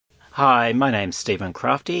Hi, my name's Stephen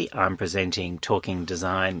Crafty. I'm presenting Talking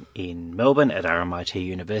Design in Melbourne at RMIT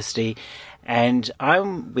University, and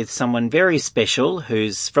I'm with someone very special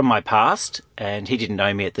who's from my past, and he didn't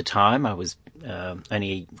know me at the time. I was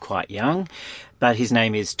only quite young, but his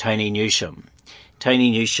name is Tony Newsham.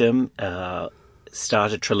 Tony Newsham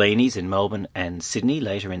started Trellinis in Melbourne and Sydney,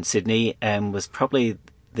 later in Sydney, and was probably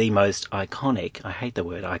the most iconic, I hate the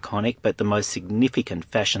word iconic, but the most significant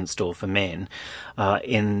fashion store for men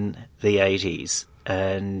in the 80s.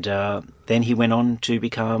 And then he went on to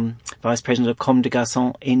become Vice President of Comme des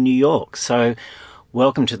Garçons in New York. So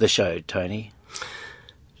welcome to the show, Tony.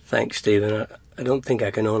 Thanks, Stephen. I don't think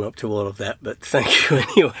I can own up to all of that, but thank you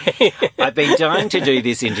anyway. I've been dying to do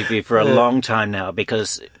this interview for a long time now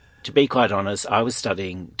because, to be quite honest, I was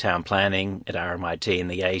studying town planning at RMIT in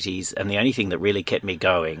the 80s, and the only thing that really kept me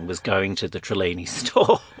going was going to the Trellini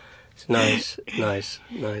store. It's nice.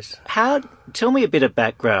 Tell me a bit of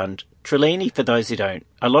background. Trellini, for those who don't,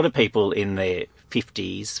 a lot of people in their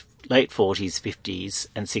 50s, late 40s, 50s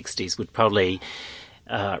and 60s would probably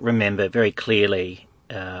remember very clearly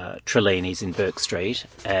Trellini's in Bourke Street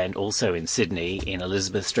and also in Sydney in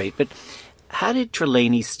Elizabeth Street. But how did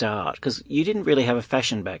Trellini start? Because you didn't really have a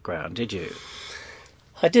fashion background, did you?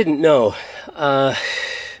 I didn't know. I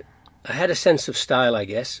had a sense of style, I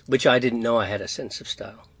guess, which I didn't know I had a sense of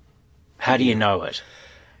style. How do you know it?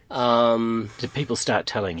 Did people start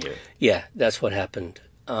telling you? Yeah, that's what happened.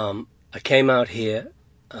 I came out here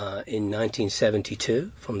in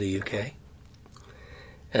 1972 from the UK.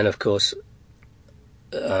 And, of course,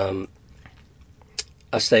 I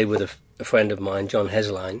stayed with a friend of mine, John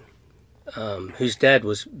Hesline, whose dad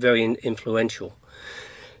was very influential,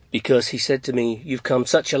 because he said to me, "You've come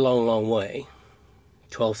such a long, long way,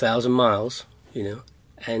 12,000 miles,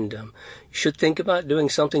 and you should think about doing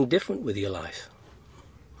something different with your life."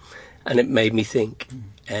 And it made me think.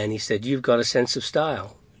 And he said, "You've got a sense of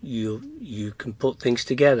style. You can put things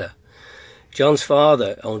together." John's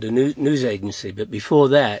father owned a news agency, but before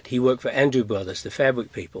that, he worked for Andrew Brothers, the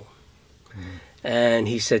fabric people. And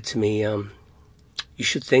he said to me, "You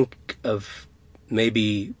should think of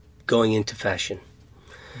maybe going into fashion.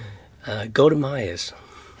 Go to Myers.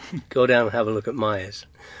 Go down and have a look at Myers."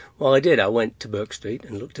 Well, I did. I went to Bourke Street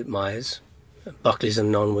and looked at Myers. Buckley's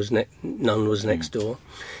and Nunn was next door,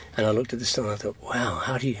 and I looked at the store and I thought, "Wow,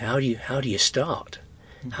 how do you start?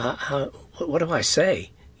 What do I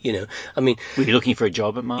say? I mean." Were you looking for a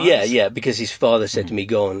job at Myers? Yeah, because his father said to me,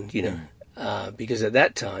 "Go on," because at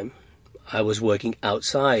that time I was working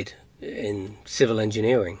outside in civil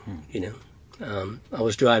engineering. I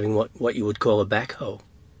was driving what you would call a backhoe.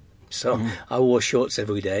 So I wore shorts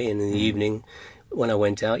every day, and in the evening when I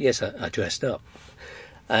went out, yes, I dressed up.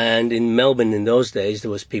 And in Melbourne in those days,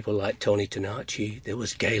 there was people like Tony Tonacci, there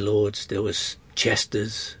was Gaylords, there was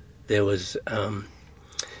Chester's, there was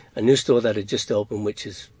a new store that had just opened, which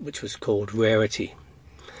was called Rarity.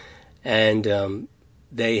 And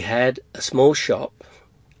they had a small shop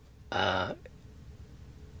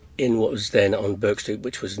in what was then on Bourke Street,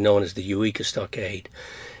 which was known as the Eureka Stockade.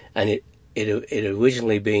 And it had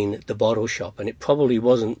originally been the bottle shop, and it probably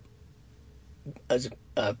wasn't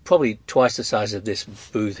probably twice the size of this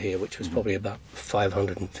booth here, which was probably about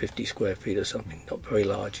 550 square feet or something, not very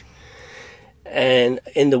large. And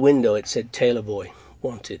in the window it said "Tailor Boy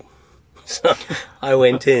wanted." So I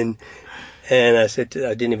went in and I said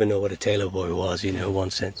I didn't even know what a tailor boy was,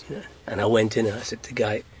 one sense. And I went in and I said to the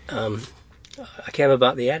guy, I came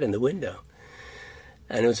about the ad in the window.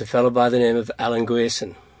 And it was a fellow by the name of Alan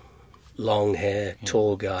Grierson. Long hair,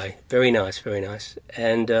 tall guy, very nice, very nice.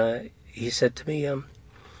 And he said to me,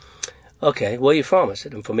 "Okay, where are you from?" I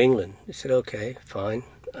said, "I'm from England." He said, "Okay, fine.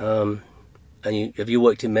 And have you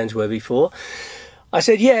worked in menswear before?" I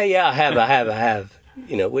said, yeah, I have.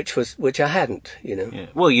 Which I hadn't. Yeah.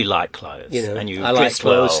 Well, you like clothes, and you I like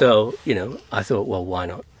clothes, well. So I thought, well, why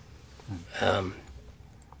not?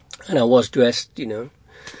 And I was dressed,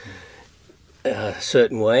 a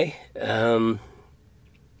certain way.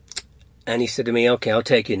 And he said to me, "Okay, I'll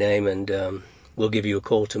take your name and we'll give you a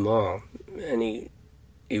call tomorrow." And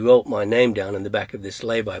he wrote my name down in the back of this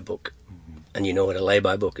lay-by book. And you know what a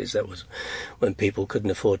lay-by book is? That was when people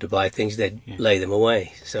couldn't afford to buy things, they'd lay them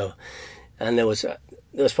away. So, and there was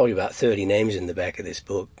probably about 30 names in the back of this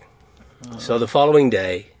book. Oh. So the following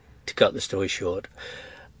day, to cut the story short,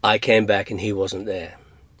 I came back and he wasn't there.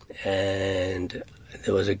 And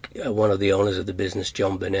there was one of the owners of the business,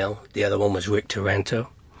 John Burnell. The other one was Rick Taranto.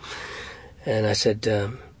 And I said,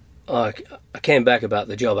 I came back about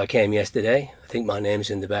the job. I came yesterday. I think my name's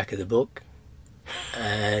in the back of the book.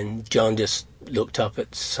 And John just looked up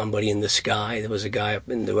at somebody in the sky. There was a guy up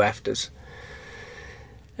in the rafters.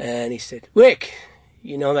 And he said, Rick,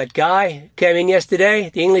 you know that guy came in yesterday,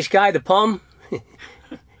 the English guy, the Pom?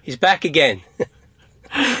 He's back again.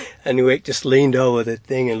 And Rick just leaned over the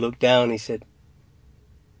thing and looked down. And he said,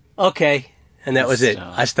 okay. And that was it.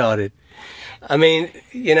 I started. I mean,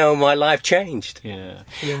 you know, my life changed. Yeah.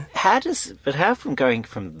 Yeah. How from going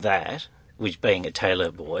from that, which being a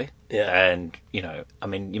tailor boy, and, you know, I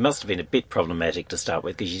mean, you must have been a bit problematic to start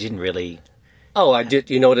with because you didn't really... Oh, I did.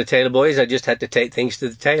 You know what a tailor boy is? I just had to take things to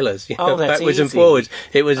the tailors. You know, that's backwards easy. and forwards.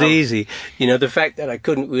 It was easy. You know, the fact that I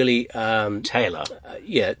couldn't really... Tailor.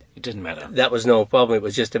 Yeah. It didn't matter. That was no problem. It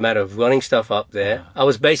was just a matter of running stuff up there. I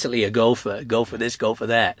was basically a gopher. Go for this, go for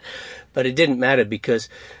that. But it didn't matter because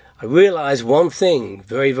I realized one thing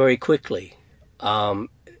very, very quickly.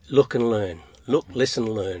 Look and learn. Look, listen,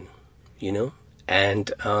 learn. You know?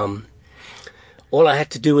 And... all I had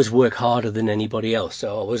to do was work harder than anybody else.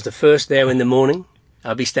 So I was the first there in the morning.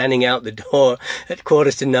 I'd be standing out the door at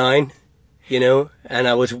 8:45, you know, and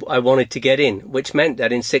I wanted to get in, which meant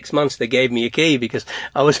that in 6 months they gave me a key because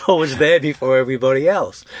I was always there before everybody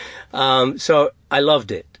else. So I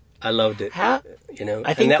loved it. You know,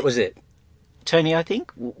 and that was it. Tony, I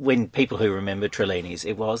think when people who remember Trellinis,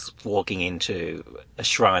 it was walking into a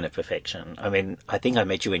shrine of perfection. I mean, I think I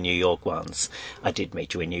met you in New York once. I did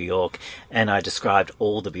meet you in New York, and I described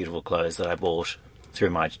all the beautiful clothes that I bought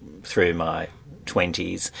through my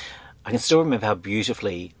 20s. I can still remember how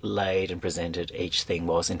beautifully laid and presented each thing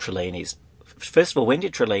was in Trellinis. First of all, when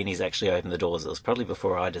did Trellinis actually open the doors? It was probably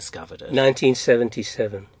before I discovered it.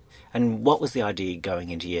 1977. And what was the idea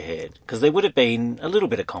going into your head? Because there would have been a little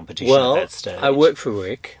bit of competition at that stage. I worked for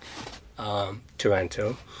Rick,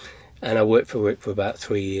 Taranto, and I worked for Rick for about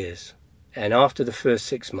 3 years. And after the first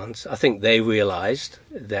 6 months, I think they realized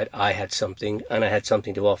that I had something, and I had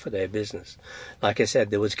something to offer their business. Like I said,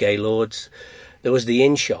 there was Gaylord's, there was the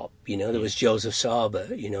Inn shop, you know, there was Joseph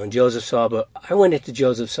Sarber, you know, and Joseph Sarber, I went into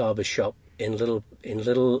Joseph Sarber's shop in little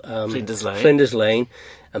Flinders Lane,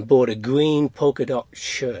 and bought a green polka dot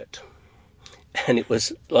shirt, and it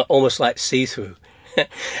was almost like see-through,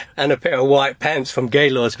 and a pair of white pants from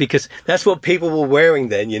Gaylord's because that's what people were wearing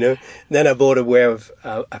then, you know. Then I bought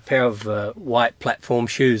a pair of white platform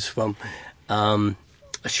shoes from a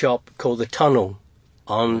shop called The Tunnel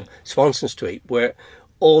on Swanson Street, where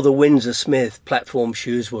all the Windsor Smith platform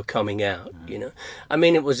shoes were coming out, you know. I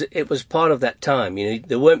mean, it was part of that time, you know.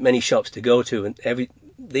 There weren't many shops to go to, and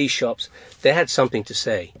these shops, they had something to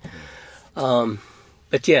say.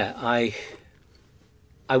 But yeah, I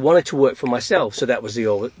wanted to work for myself, so that was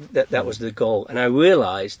that was the goal. And I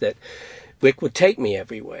realized that Rick would take me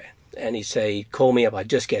everywhere, and he'd call me up. I'd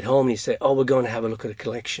just get home, and he'd say, "Oh, we're going to have a look at a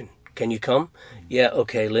collection. Can you come?" "Yeah,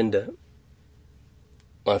 okay, Linda,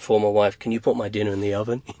 my former wife, can you put my dinner in the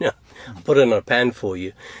oven? You know, I'll put it in a pan for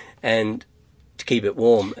you, and to keep it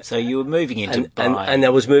warm." So you were moving into buying. And I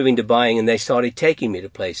was moving to buying, and they started taking me to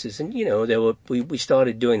places, and you know, we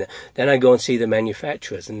started doing that. Then I go and see the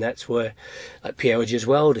manufacturers, and that's where, like Piero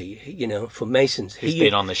Gesualdi, you know, from Masons. He's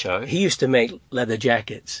been on the show. He used to make leather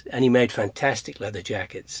jackets, and he made fantastic leather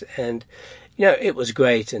jackets, and you know, it was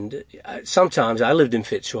great. And sometimes I lived in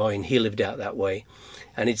Fitzroy, and he lived out that way,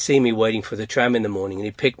 and he'd see me waiting for the tram in the morning, and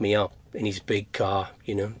he'd pick me up in his big car,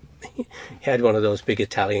 you know. He had one of those big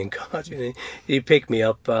Italian cars. You know. He picked me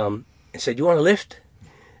up and said, "You want a lift?"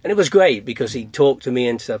 And it was great because he talked to me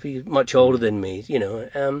and stuff. He's much older than me, you know.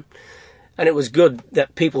 And it was good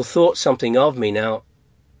that people thought something of me. Now,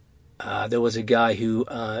 there was a guy who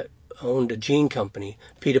owned a jean company,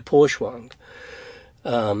 Peter Porschwang,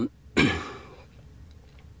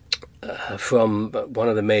 from one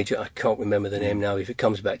of the major, I can't remember the name now. If it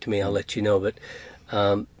comes back to me, I'll let you know. But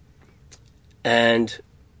and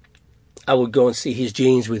I would go and see his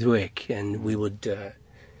jeans with Rick, and we would.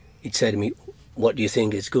 He'd say to me, "What do you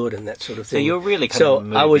think is good?" and that sort of thing. So you're really kind of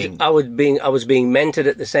moving. I was being mentored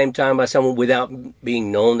at the same time by someone without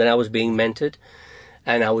being known that I was being mentored,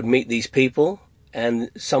 and I would meet these people,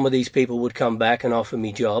 and some of these people would come back and offer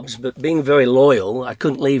me jobs. But being very loyal, I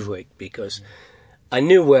couldn't leave Rick because I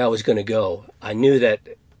knew where I was going to go. I knew that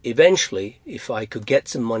eventually, if I could get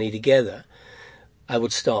some money together, I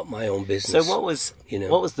would start my own business. So what was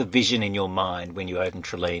the vision in your mind when you opened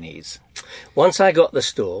Trellinis? Once I got the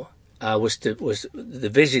store, the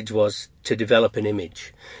visage was to develop an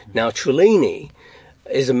image. Now Trellini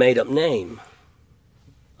is a made-up name.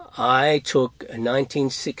 I took a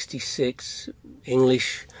 1966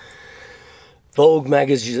 English Vogue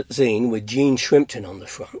magazine with Gene Shrimpton on the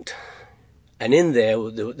front, and in there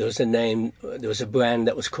was a name. There was a brand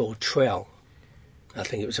that was called Trell. I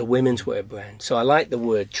think it was a women's wear brand. So I liked the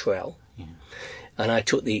word Trell. Yeah. And I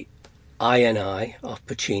took the I of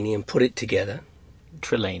Puccini and put it together.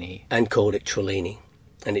 Trellini. And called it Trellini.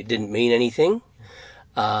 And it didn't mean anything,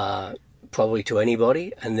 probably to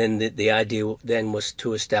anybody. And then the idea then was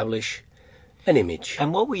to establish an image.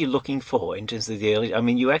 And what were you looking for in terms of the early... I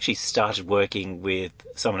mean, you actually started working with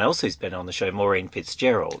someone else who's been on the show, Maureen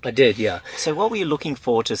Fitzgerald. I did, yeah. So what were you looking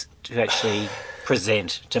for to actually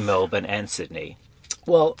present to Melbourne and Sydney?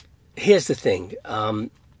 Well, here's the thing. I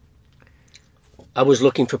was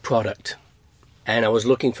looking for product, and I was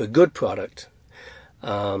looking for good product.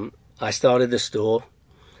 I started the store,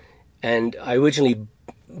 and I originally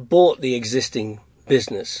bought the existing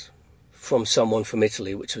business from someone from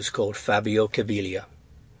Italy, which was called Fabio Caviglia.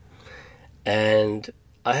 And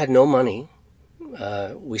I had no money.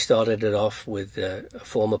 We started it off with a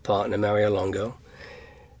former partner, Mario Longo,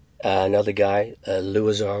 another guy,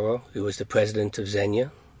 Lou Azzaro, who was the president of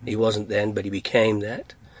Zegna. He wasn't then, but he became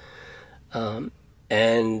that.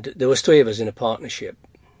 And there was three of us in a partnership.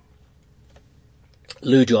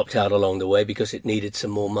 Lou dropped out along the way because it needed some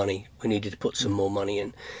more money. We needed to put some more money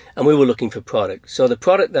in. And we were looking for product. So the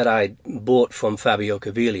product that I bought from Fabio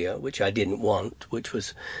Caviglia, which I didn't want, which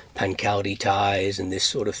was Pancaldi ties and this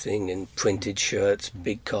sort of thing, and printed shirts,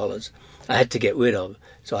 big collars, I had to get rid of.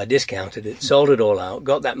 So I discounted it, sold it all out,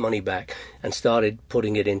 got that money back, and started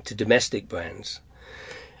putting it into domestic brands.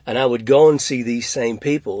 And I would go and see these same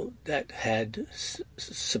people that had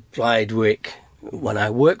supplied Rick when I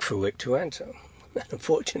worked for Rick Taranto.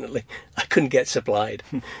 Unfortunately, I couldn't get supplied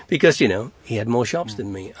because, you know, he had more shops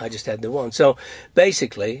than me. I just had the one. So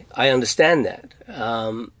basically, I understand that.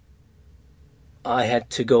 I had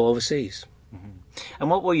to go overseas. And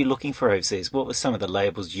what were you looking for overseas? What were some of the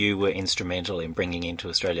labels you were instrumental in bringing into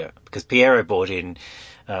Australia? Because Piero brought in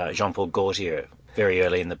Jean-Paul Gaultier very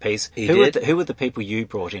early in the piece. Who were the people you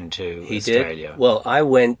brought into Australia? Well, I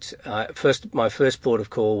went... my first port of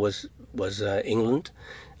call was England.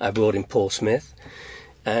 I brought in Paul Smith,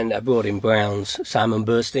 and I brought in Browns. Simon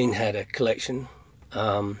Burstein had a collection.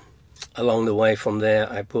 Along the way from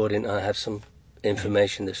there, I have some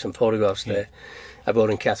information, there's some photographs there. I brought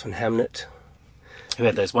in Catherine Hamnett. Who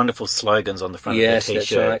had those wonderful slogans on the front of their T-shirts. Yes,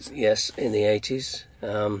 that's right. Yes, in the 80s.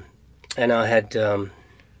 And I had...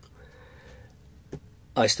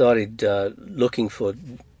 I started looking for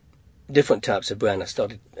different types of brand. I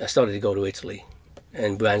started to go to Italy.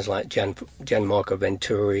 And brands like Gianmarco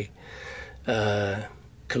Venturi,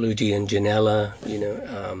 Colucci and Janella, you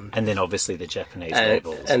know. And then obviously the Japanese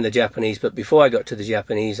labels. And the Japanese. But before I got to the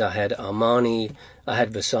Japanese, I had Armani, I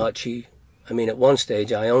had Versace. I mean, at one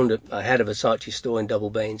stage, I had a Versace store in Double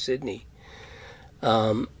Bay in Sydney.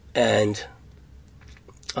 And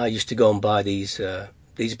I used to go and buy these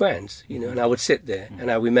brands, you know, and I would sit there. And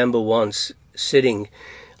I remember once sitting,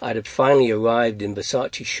 I'd have finally arrived in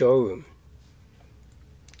Versace's showroom.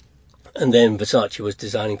 And then Versace was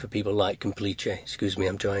designing for people like Complice. Excuse me,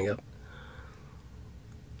 I'm drying up.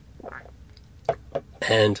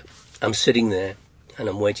 And I'm sitting there, and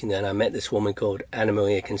I'm waiting there, and I met this woman called Anna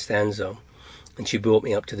Maria Constanzo. And she brought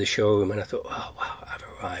me up to the showroom, and I thought, oh, wow, I've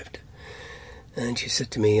arrived. And she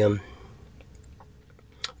said to me, you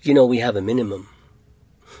know, we have a minimum.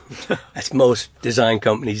 As most design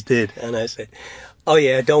companies did. And I said, oh,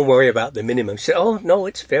 yeah, don't worry about the minimum. She said, oh, no,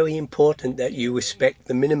 it's very important that you respect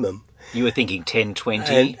the minimum. You were thinking 10,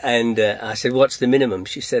 20? And I said, what's the minimum?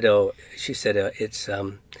 She said, it's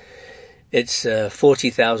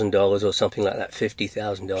 $40,000 or something like that,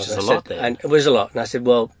 $50,000. Which is a lot there. And it was a lot. And I said,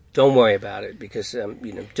 well, don't worry about it because,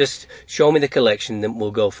 you know, just show me the collection, then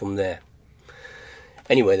we'll go from there.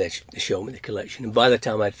 Anyway, they showed me the collection. And by the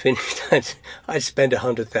time I'd finished, I'd spent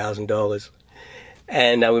 $100,000.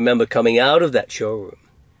 And I remember coming out of that showroom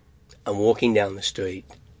and walking down the street,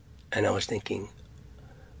 and I was thinking,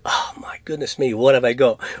 oh, my goodness me, what have I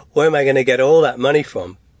got? Where am I going to get all that money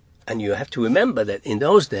from? And you have to remember that in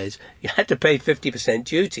those days, you had to pay 50%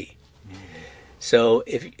 duty. So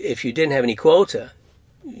if you didn't have any quota,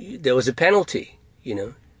 there was a penalty, you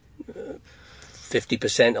know,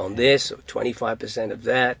 50% on this or 25% of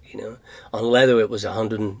that, you know. On leather, it was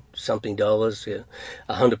 $100 and something,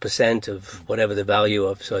 100% of whatever the value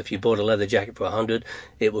of. So if you bought a leather jacket for $100,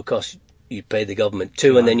 it would cost, you paid the government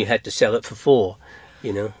 $2, and then you had to sell it for $4,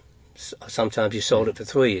 you know. Sometimes you sold it for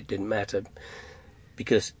 $3, it didn't matter.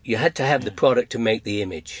 Because you had to have the product to make the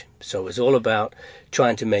image. So it was all about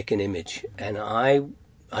trying to make an image. And I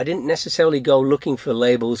didn't necessarily go looking for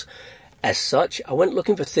labels as such. I went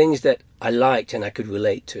looking for things that I liked and I could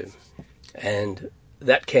relate to. And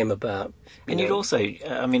that came about. And you'd also,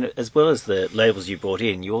 I mean, as well as the labels you brought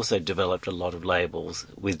in, you also developed a lot of labels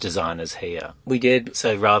with designers here. We did.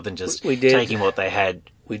 So rather than just taking what they had,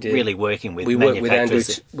 really working with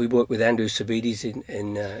manufacturers. We worked with Andrew Sabides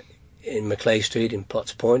in Macleay Street in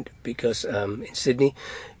Potts Point, because in Sydney,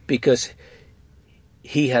 because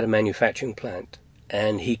he had a manufacturing plant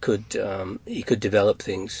and he could develop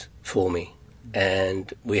things for me.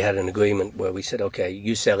 And we had an agreement where we said, okay,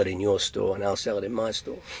 you sell it in your store and I'll sell it in my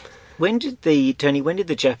store. When did the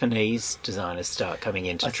Japanese designers start coming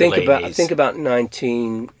into Trellinis? I think about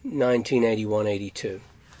 1981, 82.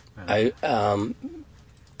 Right.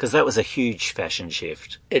 Because that was a huge fashion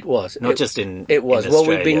shift. It was. Not just in It was. In well,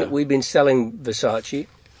 Australia. we've been selling Versace,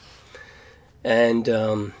 and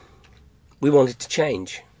we wanted to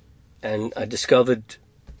change. And I discovered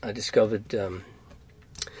Comme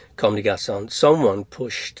des Garçons. Someone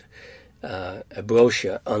pushed a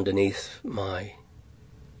brochure underneath my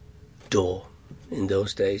door in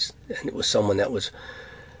those days, and it was someone that was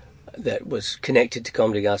connected to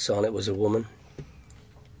Comme des Garçons. It was a woman,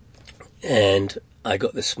 and I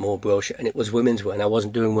got this small brochure, and it was women's wear, and I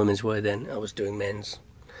wasn't doing women's wear then, I was doing men's.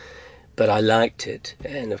 But I liked it,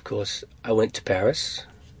 and of course I went to Paris,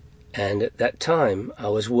 and at that time I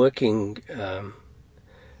was working, in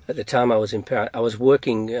Paris, I was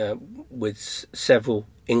working with several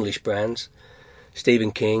English brands,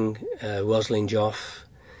 Stephen King, Rosalind Joff,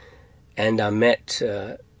 and I met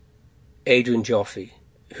Adrian Joffe,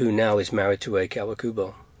 who now is married to Rei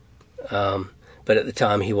Kawakubo, but at the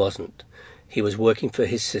time he wasn't. He was working for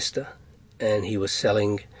his sister, and he was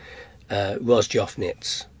selling Ros Joff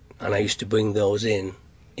knits, and I used to bring those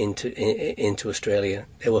into Australia.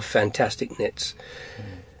 They were fantastic knits.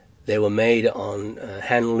 They were made on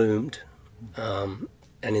hand-loomed, and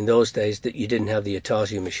in those days that you didn't have the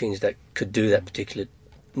Intarsia machines that could do that particular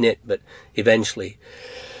knit, but eventually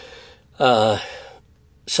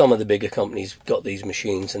some of the bigger companies got these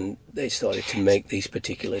machines and they started to make these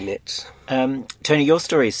particular knits. Tony, your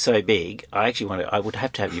story is so big. I would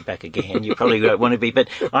have to have you back again. You probably don't want to be, but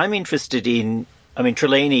I'm interested in,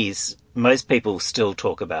 Trellinis, most people still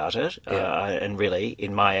talk about it, and really,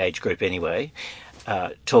 in my age group anyway,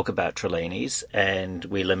 talk about Trellinis, and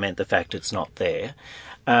we lament the fact it's not there.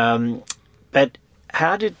 But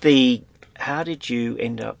how did you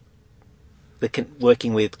end up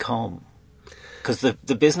working with Com? Because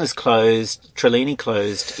the business closed, Trellini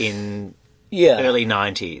closed in early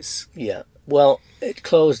 90s. Yeah. Well, it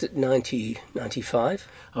closed at 95.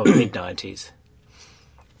 Oh, mid-90s.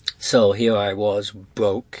 So here I was,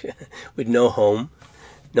 broke, with no home,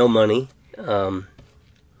 no money. And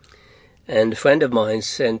a friend of mine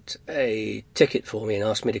sent a ticket for me and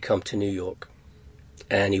asked me to come to New York.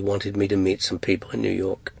 And he wanted me to meet some people in New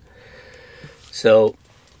York. So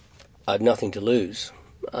I had nothing to lose.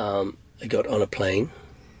 I got on a plane,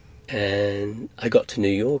 and I got to New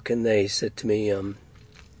York, and they said to me,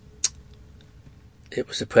 it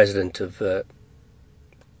was the president of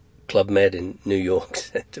Club Med in New York,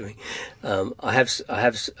 said to me, I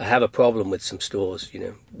have a problem with some stores.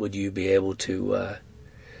 Would you be able to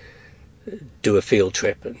do a field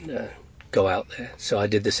trip and go out there? So I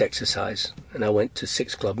did this exercise, and I went to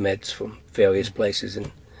 6 Club Meds from various places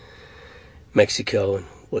in Mexico and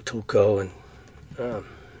Huatulco and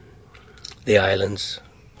the islands,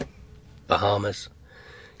 Bahamas.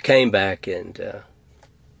 Came back and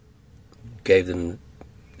gave them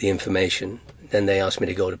the information. Then they asked me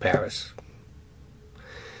to go to Paris.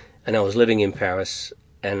 And I was living in Paris,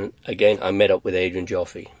 and again I met up with Adrian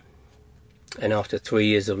Joffe. And after 3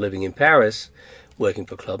 years of living in Paris, working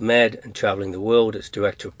for Club Med and traveling the world as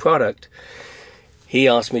director of product, he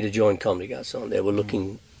asked me to join Comme des Garçons. They were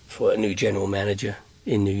looking for a new general manager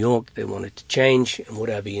in New York. They wanted to change, and would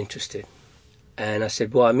I be interested? And I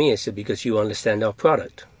said, why me? I said, because you understand our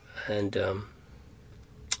product. And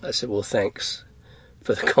I said, well, thanks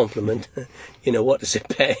for the compliment. What does it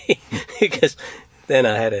pay? Because then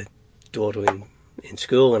I had a daughter in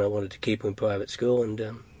school, and I wanted to keep her in private school, and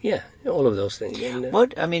all of those things. And,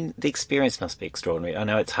 the experience must be extraordinary. I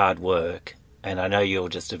know it's hard work, and I know you're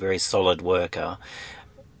just a very solid worker,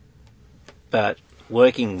 but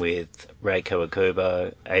working with Rei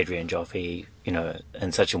Kawakubo, Adrian Joffe,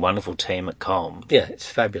 and such a wonderful team at Com. Yeah, it's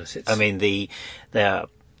fabulous. They are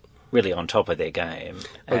really on top of their game.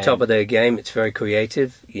 On top of their game, it's very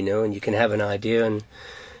creative, and you can have an idea, and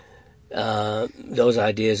those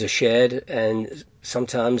ideas are shared, and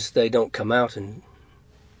sometimes they don't come out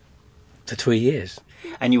for 3 years.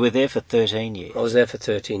 And you were there for 13 years? I was there for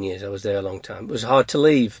 13 years. I was there a long time. It was hard to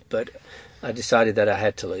leave, but I decided that I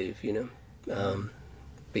had to leave,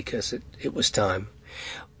 because it was time.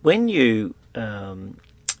 When you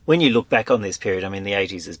look back on this period, the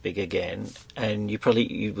 80s is big again, and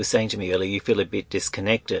you were saying to me earlier you feel a bit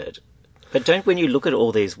disconnected. But when you look at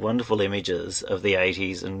all these wonderful images of the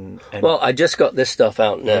 80s and... Well, I just got this stuff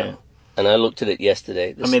out now. and I looked at it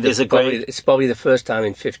yesterday. I mean, It's probably the first time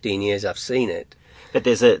in 15 years I've seen it. But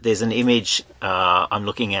there's an image I'm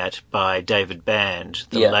looking at by David Band,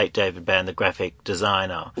 the late David Band, the graphic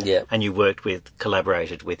designer. Yeah. And you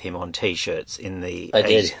collaborated with him on T-shirts in the I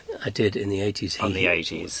did in the 80s. On the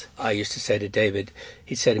 80s. I used to say to David,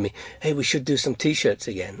 he'd say to me, "Hey, we should do some T-shirts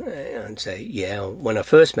again." And I'd say, "Yeah." When I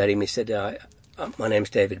first met him, he said, "My name's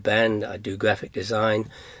David Band. I do graphic design."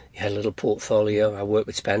 He had a little portfolio. I worked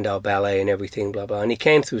with Spandau Ballet and everything, blah, blah. And he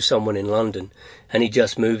came through someone in London, and he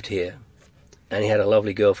just moved here. And he had a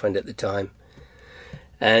lovely girlfriend at the time.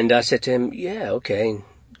 And I said to him, "Yeah, okay."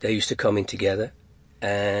 They used to come in together.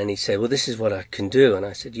 And he said, "Well, this is what I can do." And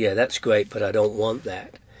I said, "Yeah, that's great, but I don't want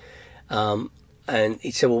that." And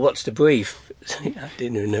he said, "Well, what's the brief?" I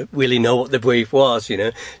didn't really know what the brief was, you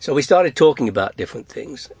know. So we started talking about different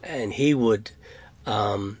things. And he would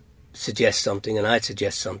suggest something, and I'd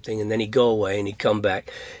suggest something. And then he'd go away, and he'd come back.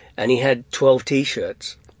 And he had 12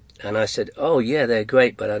 T-shirts. And I said, "Oh, yeah, they're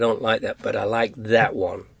great, but I don't like that, but I like that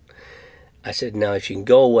one." I said, "Now, if you can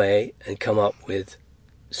go away and come up with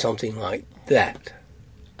something like that,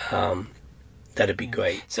 that'd be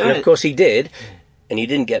great." So, and of course he did, and he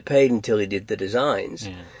didn't get paid until he did the designs.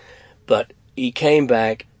 Yeah. But he came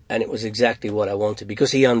back, and it was exactly what I wanted,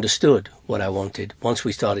 because he understood what I wanted once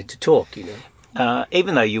we started to talk, you know.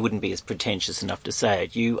 Even though you wouldn't be as pretentious enough to say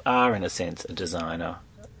it, you are, in a sense, a designer.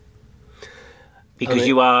 Because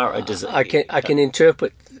you are a designer. I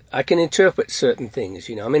can interpret certain things,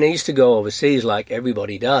 you know. I mean, I used to go overseas like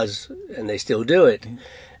everybody does, and they still do it,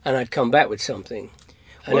 and I'd come back with something,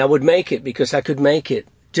 and I would make it because I could make it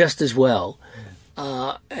just as well,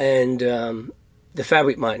 and the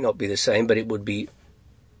fabric might not be the same, but it would be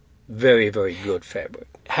very, very good fabric.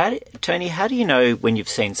 Tony, how do you know when you've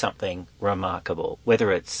seen something remarkable,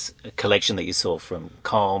 whether it's a collection that you saw from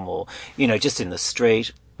Com or, you know, just in the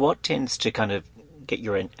street? What tends to kind of get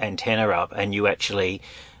your antenna up and you actually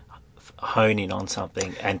hone in on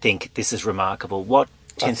something and think this is remarkable? What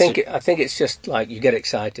tends I think it's just like you get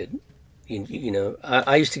excited. You know,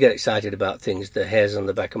 I used to get excited about things. The hairs on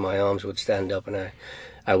the back of my arms would stand up, and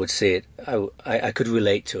I would see it. I could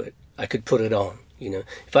relate to it. I could put it on. You know,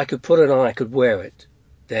 if I could put it on, I could wear it.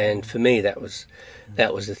 Then for me, that was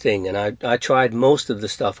the thing. And I tried most of the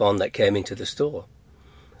stuff on that came into the store,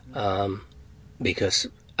 because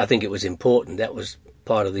I think it was important. That was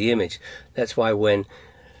part of the image. That's why when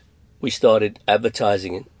we started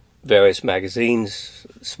advertising in various magazines,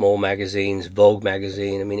 small magazines, Vogue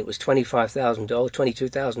magazine, I mean, it was $25,000,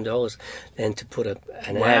 $22,000 then to put an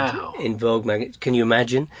ad in Vogue magazine. Can you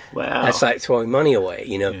imagine? Wow. That's like throwing money away,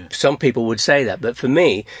 you know. Yeah. Some people would say that, but for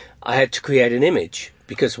me, I had to create an image,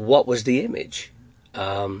 because what was the image?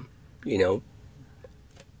 You know,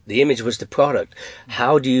 the image was the product.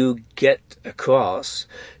 How do you get across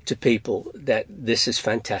to people that this is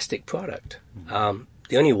fantastic product?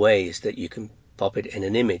 The only way is that you can pop it in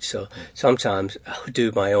an image. So sometimes I would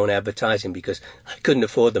do my own advertising because I couldn't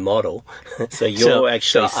afford the model. So you're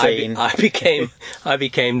actually seeing... I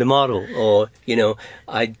became the model. Or, you know,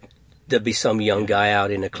 there'd be some young guy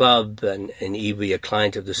out in a club and he'd be a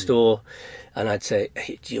client of the store. And I'd say,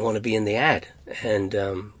 "Hey, do you want to be in the ad?" And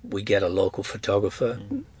we get a local photographer.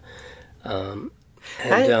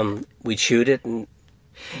 We'd shoot it, and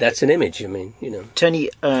that's an image. I mean, you know. Tony,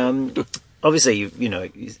 obviously, you know,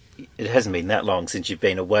 it hasn't been that long since you've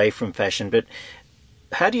been away from fashion, but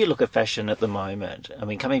how do you look at fashion at the moment? I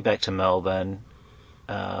mean, coming back to Melbourne,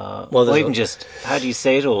 or even just, how do you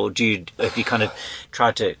see it, or have you kind of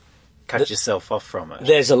tried to cut yourself off from it?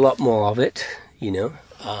 There's a lot more of it, you know.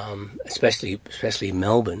 Especially in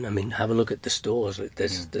Melbourne. I mean, have a look at the stores.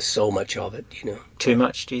 There's so much of it, you know. Too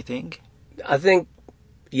much, do you think? I think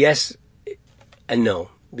yes and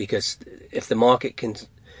no, because if the market can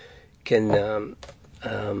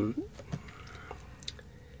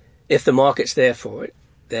if the market's there for it,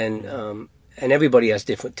 then and everybody has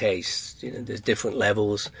different tastes. You know, there's different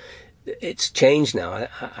levels. It's changed now.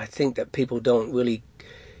 I think that people don't really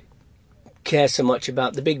care so much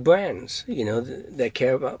about the big brands. You know, they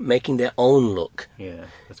care about making their own look. Yeah,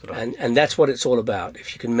 that's what and that's what it's all about.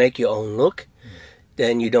 If you can make your own look,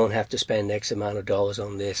 then you don't have to spend X amount of dollars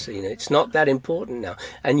on this. You know, it's not that important now.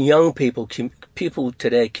 And young people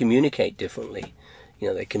today communicate differently. You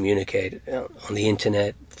know, they communicate on the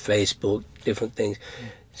internet, Facebook, different things.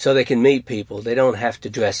 So they can meet people. They don't have to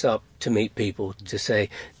dress up to meet people to say,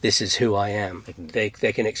 "This is who I am." They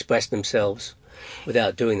can express themselves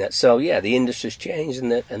without doing that. So yeah, the industry's changed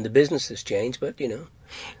and the business has changed, but you know.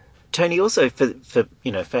 Tony, also for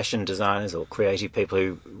fashion designers or creative people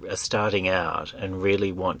who are starting out and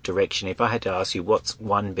really want direction, if I had to ask you what's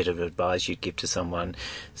one bit of advice you'd give to someone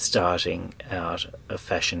starting out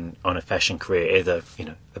on a fashion career, either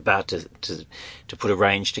about to put a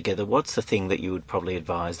range together, what's the thing that you would probably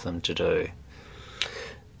advise them to do?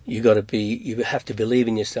 You have to believe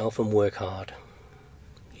in yourself and work hard.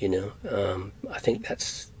 I think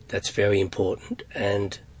that's very important,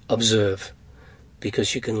 and observe.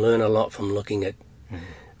 Because you can learn a lot from looking at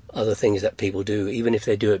other things that people do, even if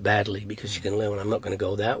they do it badly, because you can learn, I'm not going to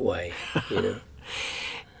go that way,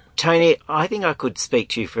 Tony, I think I could speak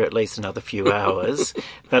to you for at least another few hours,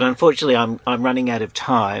 but unfortunately I'm running out of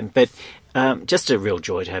time. But just a real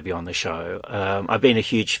joy to have you on the show. I've been a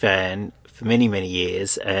huge fan for many, many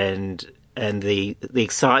years, and the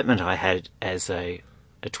excitement I had as a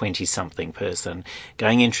 20-something person,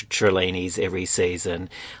 going into Trellini's every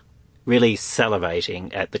season, really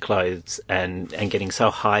salivating at the clothes and getting so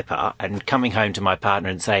hyper, and coming home to my partner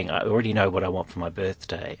and saying, I already know what I want for my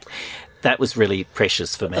birthday. That was really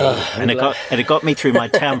precious for me, and it got me through my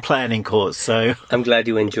town planning course. So I'm glad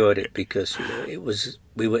you enjoyed it, because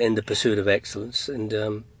we were in the pursuit of excellence,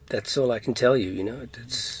 and that's all I can tell you.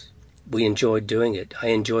 We enjoyed doing it. I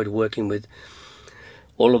enjoyed working with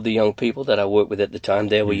all of the young people that I worked with at the time.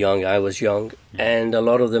 They were young, I was young, and a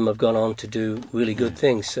lot of them have gone on to do really good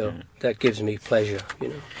things, so that gives me pleasure,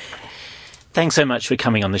 Thanks so much for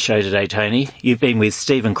coming on the show today, Tony. You've been with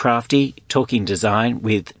Stephen Crafti, talking design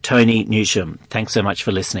with Tony Newsham. Thanks so much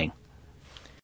for listening.